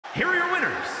here are your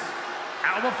winners,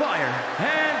 Alba Fire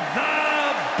and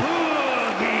the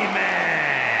Boogeyman.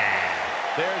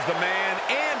 There's the man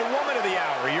and woman of the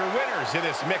hour, your winners in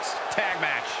this mixed tag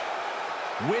match.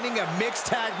 Winning a mixed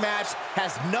tag match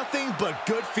has nothing but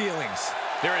good feelings.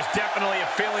 There is definitely a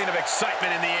feeling of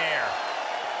excitement in the air.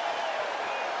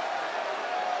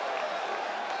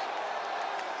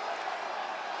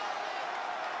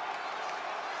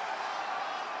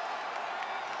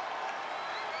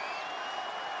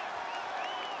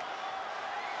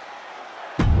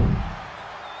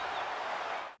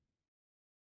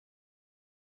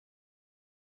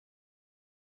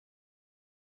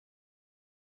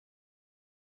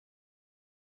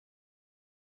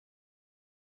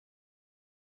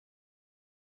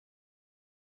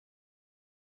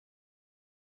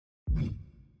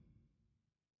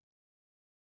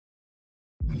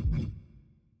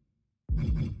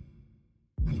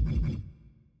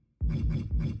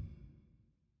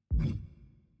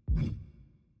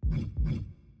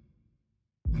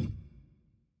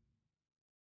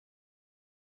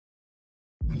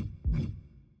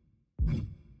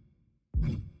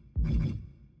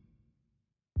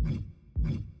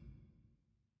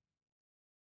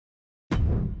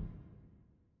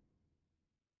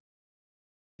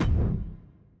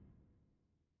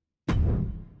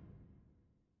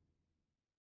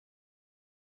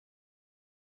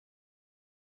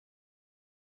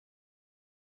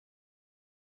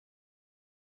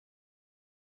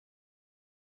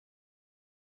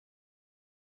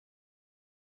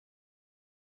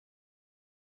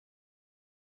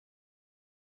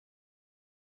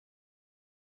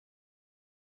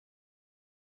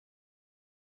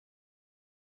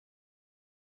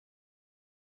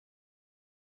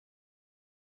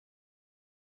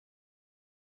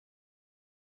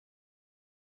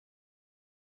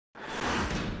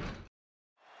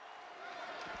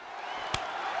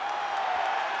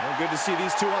 Well, good to see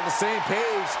these two on the same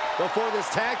page before this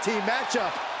tag team matchup.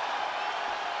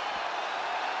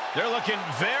 They're looking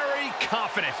very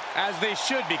confident. As they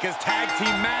should, because tag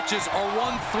team matches are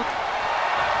won through.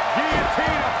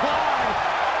 Guillotine applied.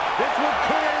 This one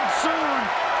could end soon.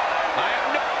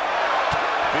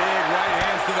 Big right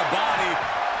hands to the body.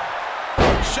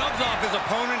 Shoves off his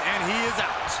opponent, and he is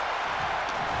out.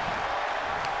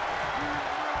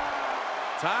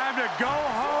 Time to go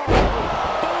home.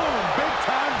 Boom, big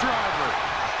time driver.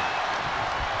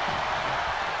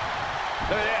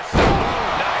 Look at this.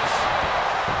 Nice.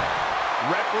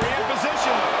 Referee in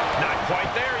position. Not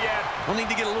quite there yet. We'll need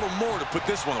to get a little more to put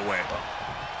this one away.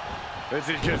 This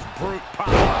is just brute power.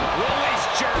 Release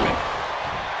German.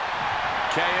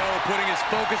 KO putting his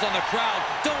focus on the crowd.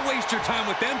 Don't waste your time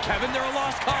with them, Kevin. They're a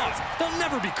lost cause. They'll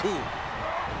never be cool.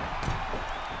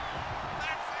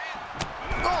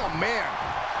 Oh, man.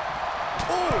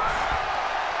 Ooh.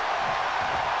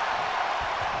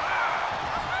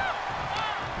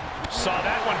 Saw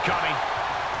that one coming.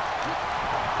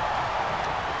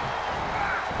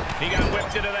 He got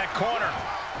whipped into that corner.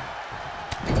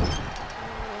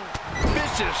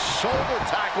 Vicious shoulder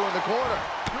tackle in the corner.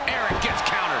 Eric gets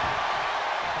countered.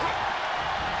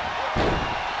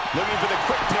 Looking for the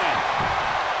quick pin.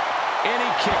 And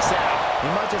he kicks out. He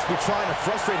might just be trying to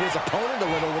frustrate his opponent a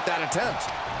little with that attempt.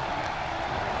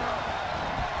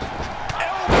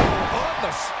 Elbow on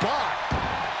the spot.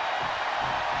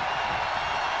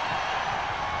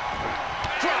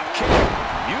 Drop kick.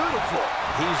 Beautiful.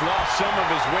 He's lost some of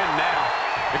his wind now.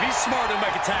 If he's smart, he'll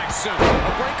make a tag soon.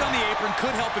 A break on the apron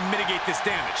could help him mitigate this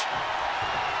damage.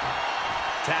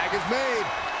 Tag is made.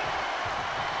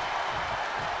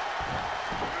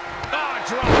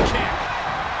 Drop kick.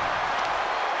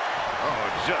 Oh,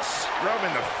 just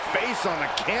scrubbing the face on the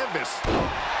canvas.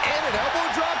 And an elbow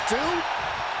drop, too.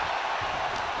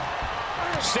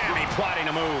 Sammy plotting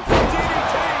a move.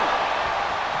 DDT.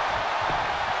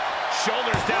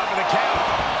 Shoulders down for the count.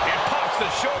 And pops the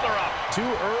shoulder up.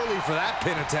 Too early for that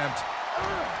pin attempt.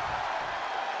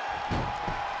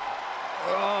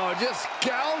 Oh, just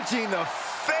gouging the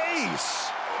face.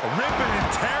 Ripping and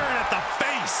tearing at the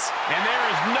face. And there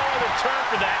is no other term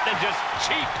for that than just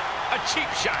cheap. A cheap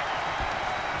shot.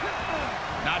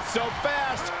 Not so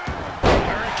fast.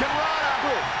 Hurricane Rana.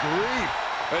 Good grief.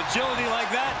 Agility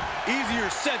like that, easier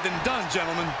said than done,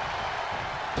 gentlemen.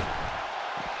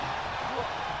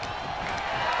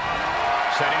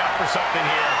 Setting up for something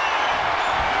here.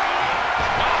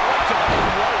 Right to the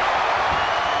throat.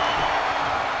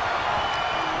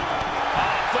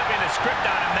 Flipping the script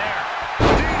on him there.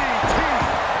 DDT.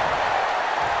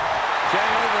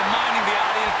 KO reminding the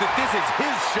audience that this is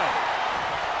his show.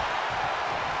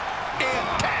 And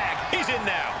tag. He's in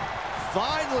now.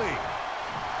 Finally.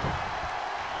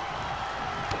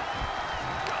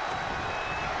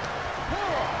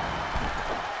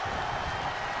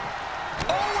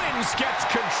 Owens gets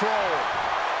control.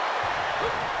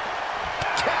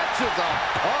 Catches a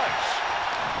punch.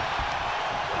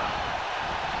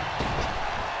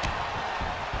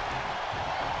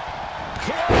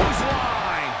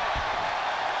 Clothesline.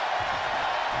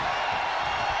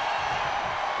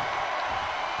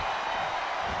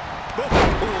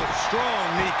 Ooh,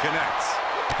 strong knee connects.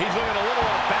 He's looking a little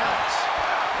off balance.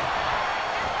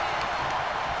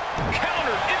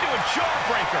 Countered into a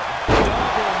jawbreaker.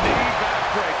 Double knee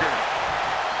backbreaker.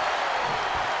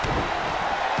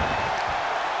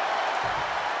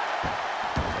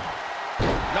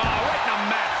 No, right in the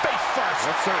mat, face first.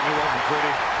 That certainly wasn't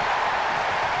pretty.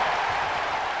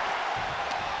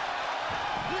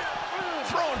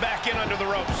 Thrown back in under the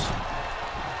ropes.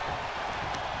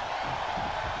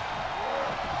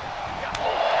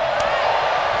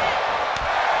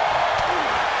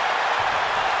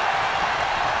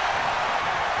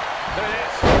 There it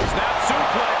is. Snap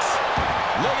suplex.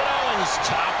 Look at Owens,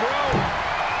 top rope.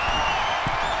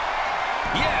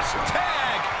 Yes,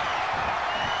 tag.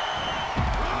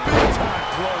 Big time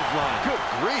clothesline. Good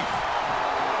grief.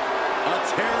 A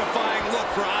terrifying look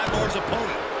for Ivor's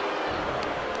opponent.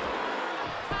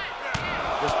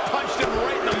 Just punched him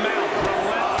right in the mouth.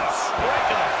 Relentless. Right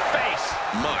to the face.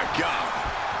 My God.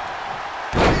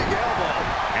 Big elbow.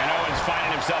 And Owens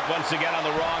finding himself once again on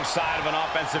the wrong side of an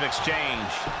offensive exchange.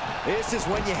 This is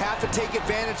when you have to take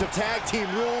advantage of tag team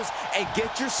rules and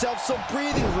get yourself some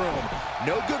breathing room.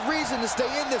 No good reason to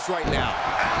stay in this right now.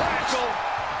 Tackle.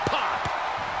 Pop.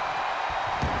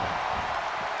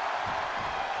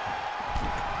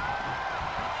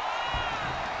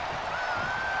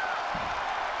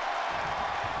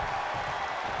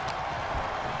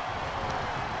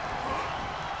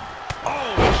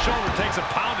 Oh, his shoulder takes a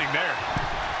pounding there.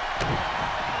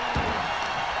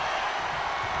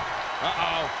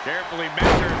 Uh-oh, carefully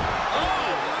measured.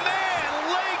 Oh, man,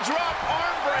 leg drop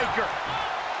arm breaker.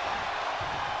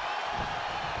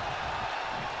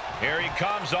 Here he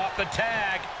comes off the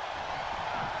tag.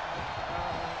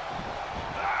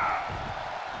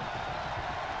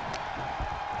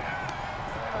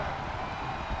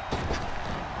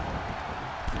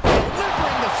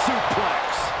 Delivering the suplex.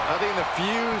 I think the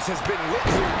fuse has been lit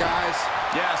here, guys.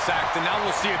 Yeah, Saxton, now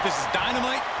we'll see if this is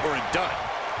dynamite or a dud.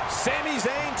 Sami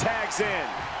Zayn tags in.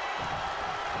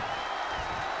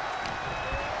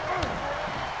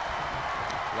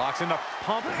 Locks in the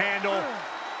pump handle.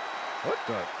 What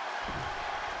the?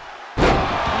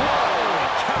 Holy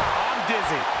cow, I'm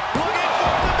dizzy. Looking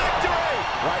for the victory.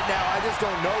 Right now, I just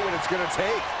don't know what it's going to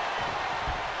take.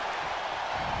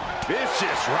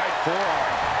 Vicious right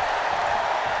forearm.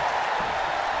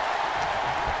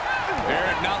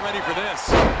 Eric not ready for this.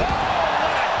 Oh,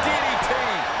 what a DDT.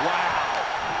 Wow.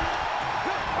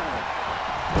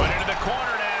 Put into the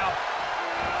corner now.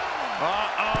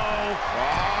 Uh-oh.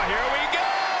 Oh, here we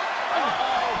go.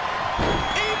 Uh-oh.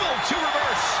 Evil to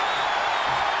reverse.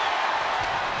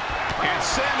 And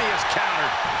Sami is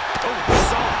countered. Oh,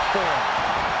 so form.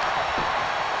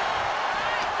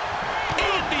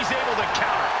 And he's able to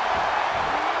counter.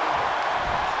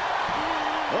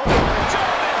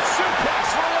 German suplex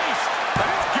released.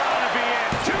 That's gotta be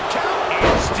it. 2 count.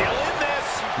 And still in this.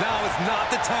 Now is not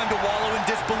the time to wallow in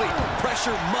disbelief.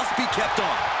 Pressure must be kept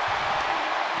on.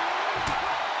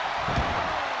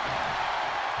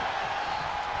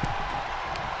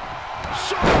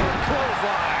 Shoulder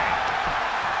clothesline.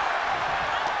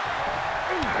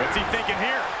 What's he thinking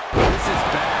here? This is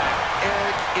bad.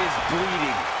 Eric is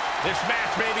bleeding. This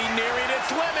match may be nearing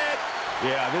its limit.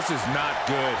 Yeah, this is not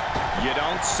good. You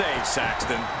don't say,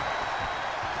 Saxton.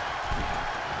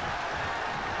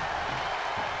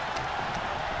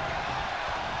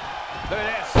 Look at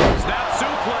this. Snap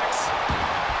suplex.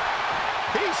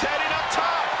 He's heading up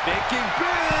top. Thinking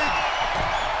big.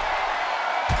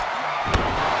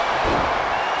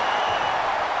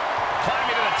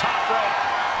 Climbing to the top rope.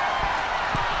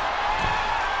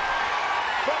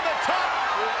 From the top.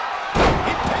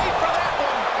 He paid for that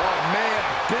one. Oh, man,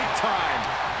 big time.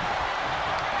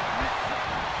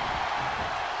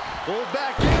 Pulled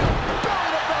back in.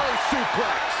 Belly-to-belly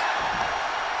suplex.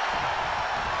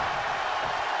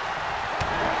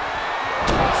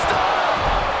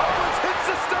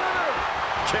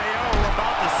 KO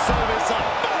about to sew this up.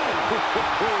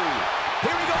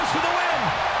 Here he goes for the win.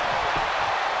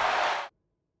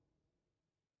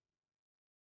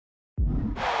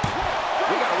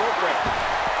 We got a rope break.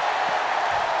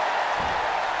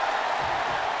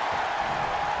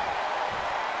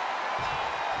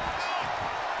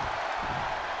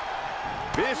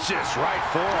 Vicious right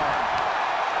forearm.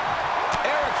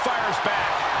 Eric fires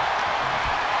back.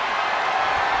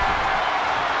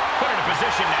 Put into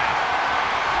position now.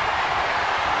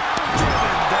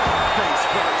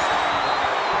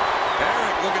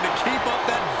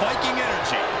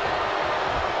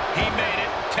 He made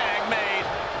it. Tag made.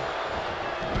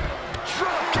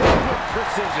 Drop kick with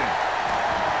precision.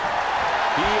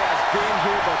 He has been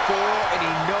here before, and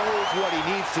he knows what he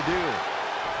needs to do.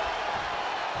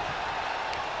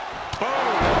 Boom!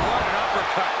 What an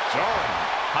uppercut. Jarring.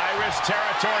 High-risk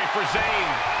territory for Zayn.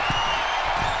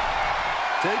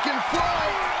 Taking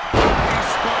flight.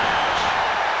 Splash.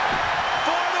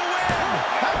 For the win.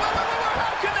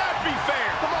 How can that be fair?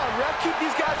 Come on, ref. Keep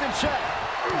these guys in check.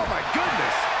 Oh, my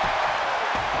goodness.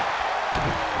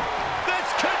 This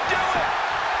could do it.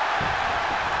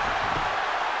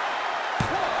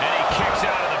 And he kicks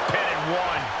out of the pin and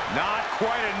one. Not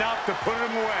quite enough to put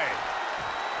him away.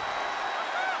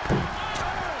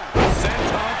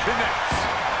 Senton connects.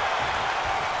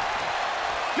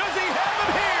 Does he have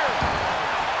him here?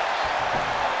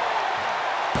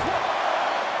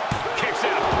 Kicks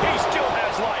out. He still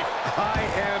has life. I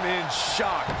am in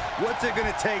shock. What's it going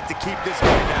to take to keep this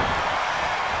guy down?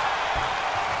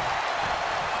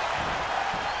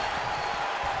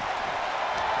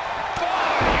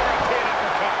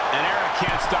 And Eric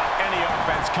can't stop any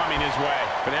offense coming his way.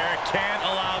 But Eric can't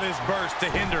allow this burst to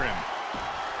hinder him.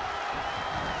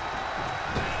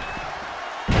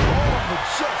 Oh,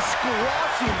 just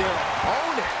squashing their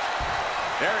opponent.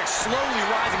 Eric slowly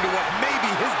rising to what may be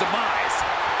his demise.